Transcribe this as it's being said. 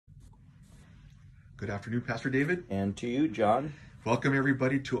Good afternoon, Pastor David. And to you, John. Welcome,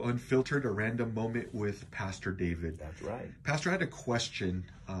 everybody, to Unfiltered, a random moment with Pastor David. That's right. Pastor, I had a question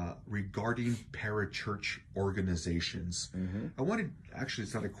regarding parachurch organizations.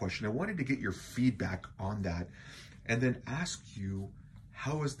 It's not a question. I wanted to get your feedback on that and then ask you,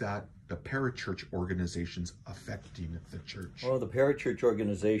 how is that the parachurch organizations affecting the church? Well, the parachurch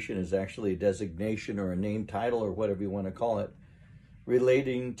organization is actually a designation or a name title or whatever you want to call it,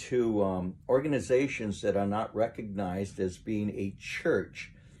 relating to organizations that are not recognized as being a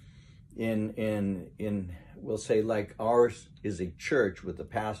church in we'll say, like ours is a church with a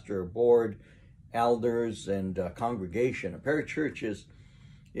pastor, board, elders, and congregation. A parachurch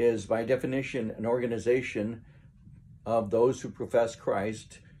is by definition an organization of those who profess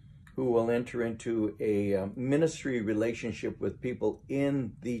Christ, who will enter into a ministry relationship with people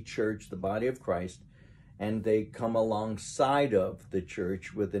in the church, the body of Christ, and they come alongside of the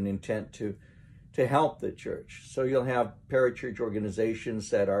church with an intent to help the church. So you'll have parachurch organizations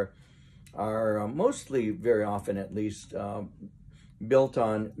that are mostly, very often at least, built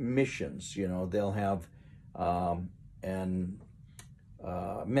on missions. You know, they'll have an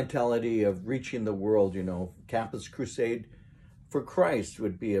mentality of reaching the world. You know, Campus Crusade for Christ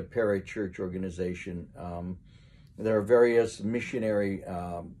would be a parachurch organization. There are various missionary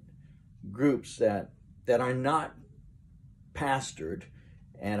groups that are not pastored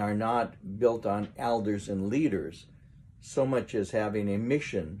and are not built on elders and leaders so much as having a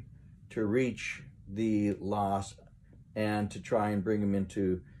mission to reach the lost and to try and bring them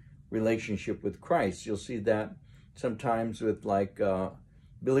into relationship with Christ. You'll see that sometimes with like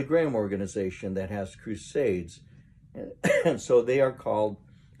Billy Graham organization that has crusades. And so they are called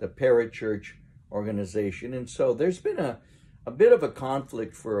the parachurch organization. And so there's been a bit of a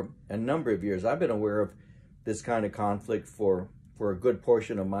conflict for a number of years. I've been aware of this kind of conflict for a good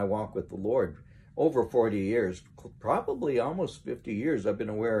portion of my walk with the Lord. Over 40 years, probably almost 50 years, I've been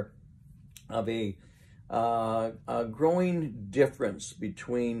aware of a growing difference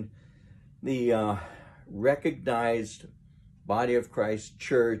between the recognized body of Christ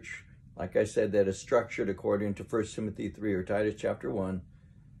church, like I said, that is structured according to 1 Timothy 3 or Titus chapter 1,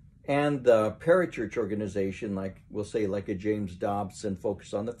 and the parachurch organization, like we'll say like a James Dobson,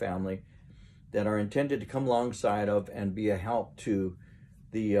 Focus on the Family, that are intended to come alongside of and be a help to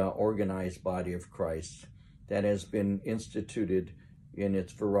the organized body of Christ that has been instituted in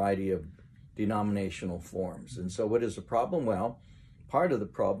its variety of denominational forms. And so what is the problem? Well, part of the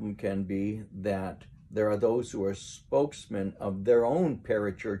problem can be that there are those who are spokesmen of their own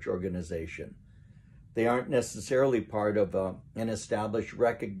parachurch organization. They aren't necessarily part of an established,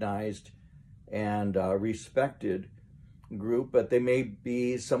 recognized, and respected group, but they may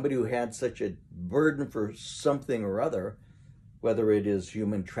be somebody who had such a burden for something or other, whether it is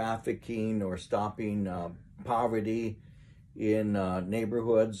human trafficking or stopping poverty in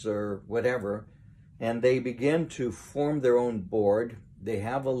neighborhoods or whatever, and they begin to form their own board. They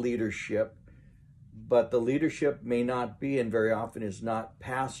have a leadership, but the leadership may not be, and very often is not,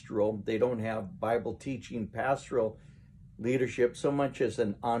 pastoral. They don't have Bible teaching pastoral leadership so much as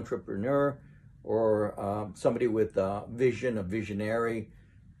an entrepreneur or somebody with a vision, a visionary.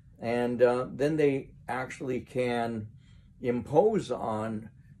 And then they actually can impose on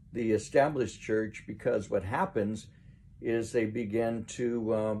the established church, because what happens is they begin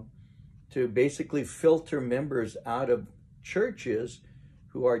to basically filter members out of churches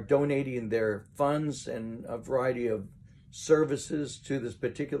who are donating their funds and a variety of services to this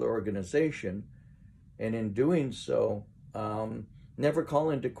particular organization, and in doing so, never call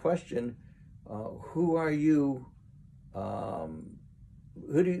into question who are you,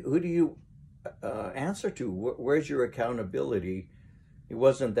 who do you answer to? Where's your accountability? It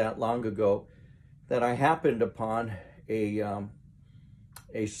wasn't that long ago that I happened upon a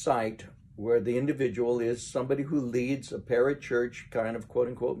site where the individual is somebody who leads a parachurch kind of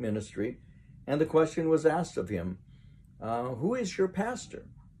quote-unquote ministry, and the question was asked of him, who is your pastor?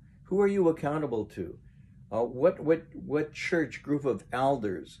 Who are you accountable to? What church group of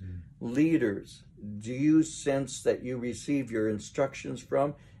elders, leaders, do you sense that you receive your instructions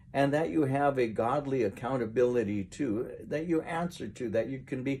from, and that you have a godly accountability to, that you answer to, that you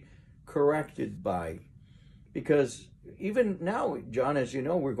can be corrected by? Because even now, John, as you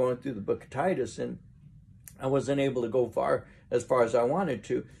know, we're going through the book of Titus, and I wasn't able to go as far as I wanted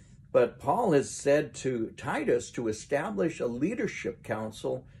to, but Paul has said to Titus to establish a leadership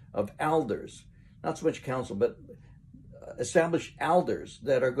council of elders, not so much council, but establish elders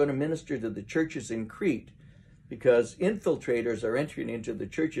that are going to minister to the churches in Crete, because infiltrators are entering into the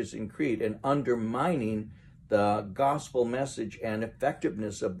churches in Crete and undermining the gospel message and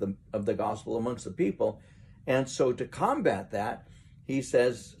effectiveness of the gospel amongst the people. And so to combat that, he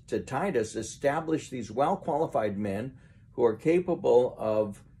says to Titus, establish these well-qualified men who are capable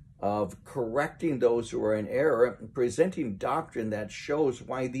of correcting those who are in error and presenting doctrine that shows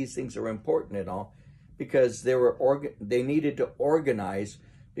why these things are important at all, because they needed to organize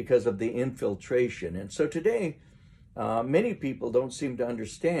because of the infiltration. And so today, many people don't seem to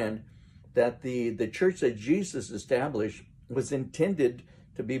understand that the church that Jesus established was intended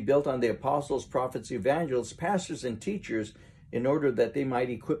to be built on the apostles, prophets, evangelists, pastors, and teachers in order that they might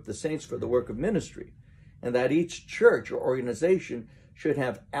equip the saints for the work of ministry. And that each church or organization should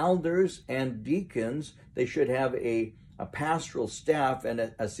have elders and deacons. They should have a pastoral staff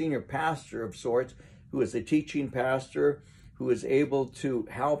and a senior pastor of sorts who is a teaching pastor, who is able to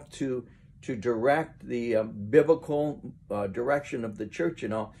help to direct the biblical direction of the church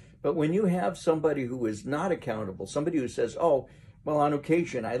and all. But when you have somebody who is not accountable, somebody who says, oh, well, on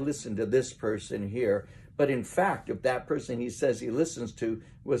occasion I listen to this person here, but in fact, if that person he says he listens to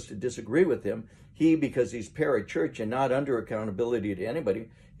was to disagree with him, he, because he's parachurch and not under accountability to anybody,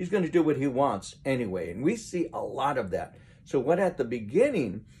 he's going to do what he wants anyway. And we see a lot of that. So what at the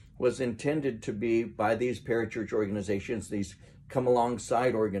beginning was intended to be by these parachurch organizations, these come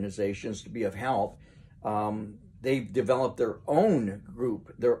alongside organizations to be of help, they've developed their own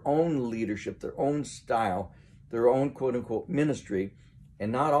group, their own leadership, their own style, their own quote unquote ministry,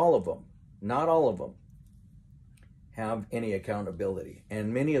 and not all of them have any accountability.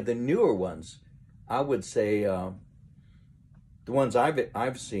 And many of the newer ones, I would say, the ones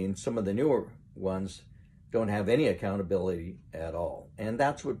I've seen, some of the newer ones don't have any accountability at all. And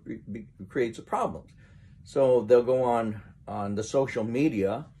that's what creates a problem. So they'll go on the social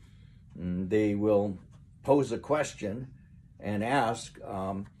media, and they will pose a question and ask,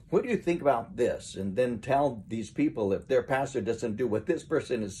 what do you think about this? And then tell these people, if their pastor doesn't do what this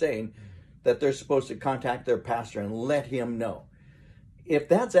person is saying, that they're supposed to contact their pastor and let him know. If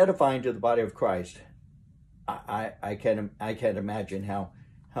that's edifying to the body of Christ, I can't imagine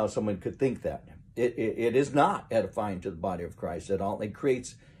how someone could think that. It is not edifying to the body of Christ at all. It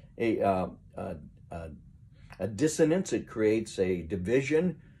creates a dissonance. It creates a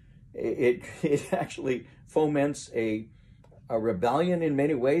division. It actually foments a rebellion in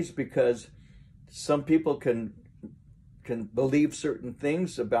many ways, because some people can believe certain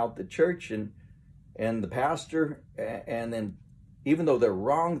things about the church and the pastor, and then even though they're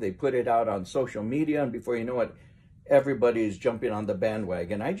wrong, they put it out on social media, and before you know it, everybody is jumping on the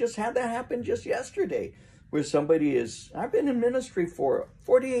bandwagon. I just had that happen just yesterday, where I've been in ministry for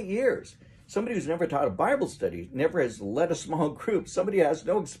 48 years. Somebody who's never taught a Bible study, never has led a small group, somebody who has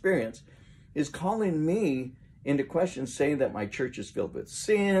no experience, is calling me into question, saying that my church is filled with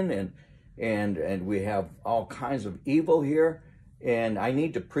sin and we have all kinds of evil here, and I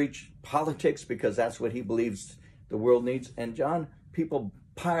need to preach politics because that's what he believes the world needs. And John, people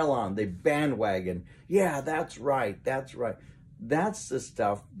pile on, they bandwagon. Yeah, that's right, that's right. That's the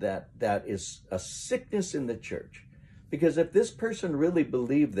stuff that is a sickness in the church. Because if this person really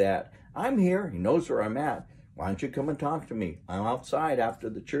believed that, I'm here, he knows where I'm at, why don't you come and talk to me? I'm outside after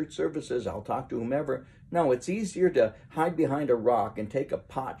the church services, I'll talk to whomever. No, it's easier to hide behind a rock and take a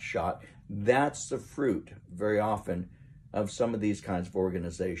pot shot. That's the fruit, very often, of some of these kinds of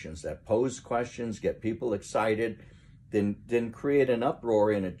organizations that pose questions, get people excited, then create an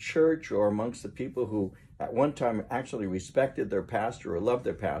uproar in a church or amongst the people who at one time actually respected their pastor or loved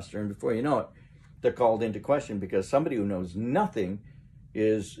their pastor, and before you know it, they're called into question because somebody who knows nothing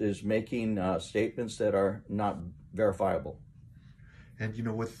is making statements that are not verifiable. And you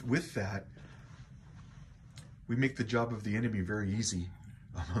know, with that, we make the job of the enemy very easy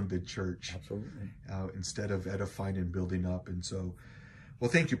among the church. Absolutely. Instead of edifying and building up. And so, well,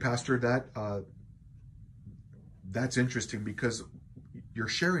 thank you, Pastor. That's interesting, because you're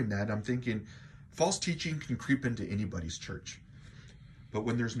sharing that. I'm thinking false teaching can creep into anybody's church, but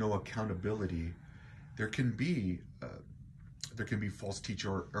when there's no accountability, there can be false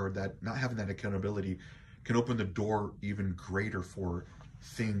teacher, or that not having that accountability can open the door even greater for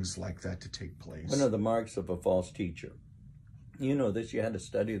things like that to take place. One of the marks of a false teacher, you know this, you had to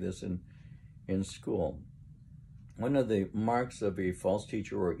study this in school. One of the marks of a false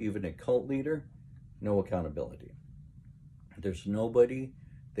teacher or even a cult leader, no accountability. There's nobody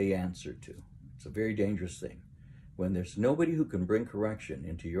they answer to. It's a very dangerous thing. When there's nobody who can bring correction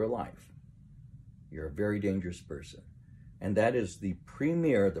into your life, you're a very dangerous person. And that is the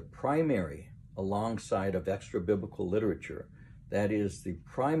primary, alongside of extra-biblical literature, that is the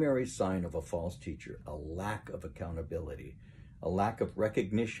primary sign of a false teacher, a lack of accountability, a lack of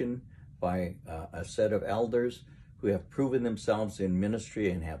recognition by a set of elders who have proven themselves in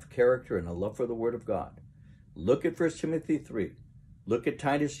ministry and have character and a love for the Word of God. Look at 1 Timothy 3. Look at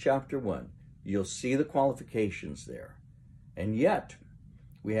Titus chapter 1. You'll see the qualifications there. And yet,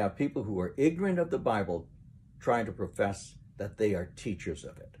 we have people who are ignorant of the Bible trying to profess that they are teachers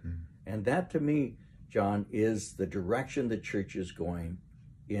of it. Mm. And that, to me, John, is the direction the church is going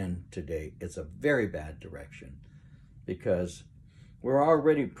in today. It's a very bad direction, because we're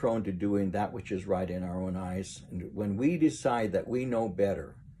already prone to doing that which is right in our own eyes. And when we decide that we know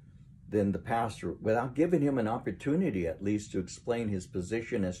better than the pastor, without giving him an opportunity at least to explain his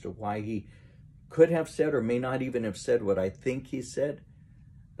position as to why he could have said or may not even have said what I think he said,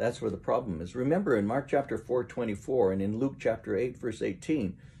 that's where the problem is. Remember, in Mark chapter 4:24 and in Luke chapter 8, verse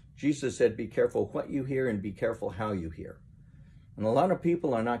 18, Jesus said, be careful what you hear and be careful how you hear. And a lot of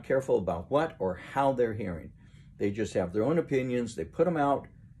people are not careful about what or how they're hearing. They just have their own opinions, they put them out,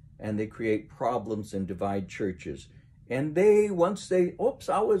 and they create problems and divide churches. And once they, oops,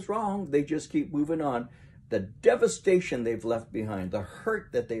 I was wrong, they just keep moving on. The devastation they've left behind, the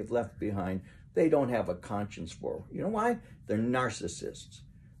hurt that they've left behind, they don't have a conscience for. You know why? They're narcissists.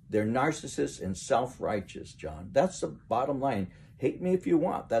 They're narcissists and self-righteous, John. That's the bottom line. Hate me if you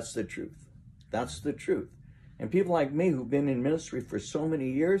want. That's the truth. That's the truth. And people like me who've been in ministry for so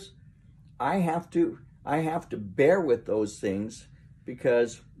many years, I have to bear with those things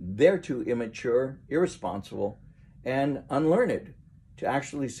because they're too immature, irresponsible, and unlearned to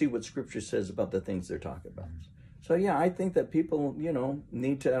actually see what Scripture says about the things they're talking about. So yeah, I think that people,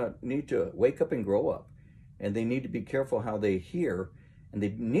 need to wake up and grow up, and they need to be careful how they hear, and they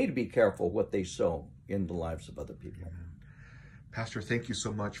need to be careful what they sow in the lives of other people. Amen. Pastor, thank you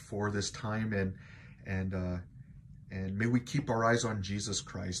so much for this time, and may we keep our eyes on Jesus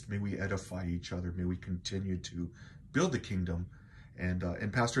Christ. May we edify each other. May we continue to build the kingdom.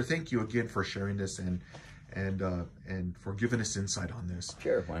 And Pastor, thank you again for sharing this and for giving us insight on this.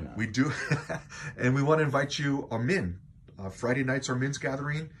 Sure, why not? We do, and we want to invite you, our men. Friday night's our men's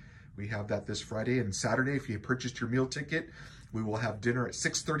gathering. We have that this Friday and Saturday. If you purchased your meal ticket, we will have dinner at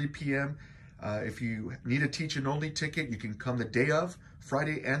 6:30 p.m. If you need a teach-and-only ticket, you can come the day of,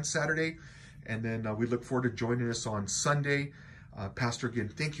 Friday and Saturday. And then we look forward to joining us on Sunday. Pastor, again,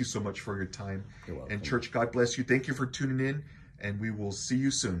 thank you so much for your time. You're welcome. And church, God bless you. Thank you for tuning in, and we will see you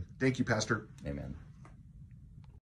soon. Thank you, Pastor. Amen.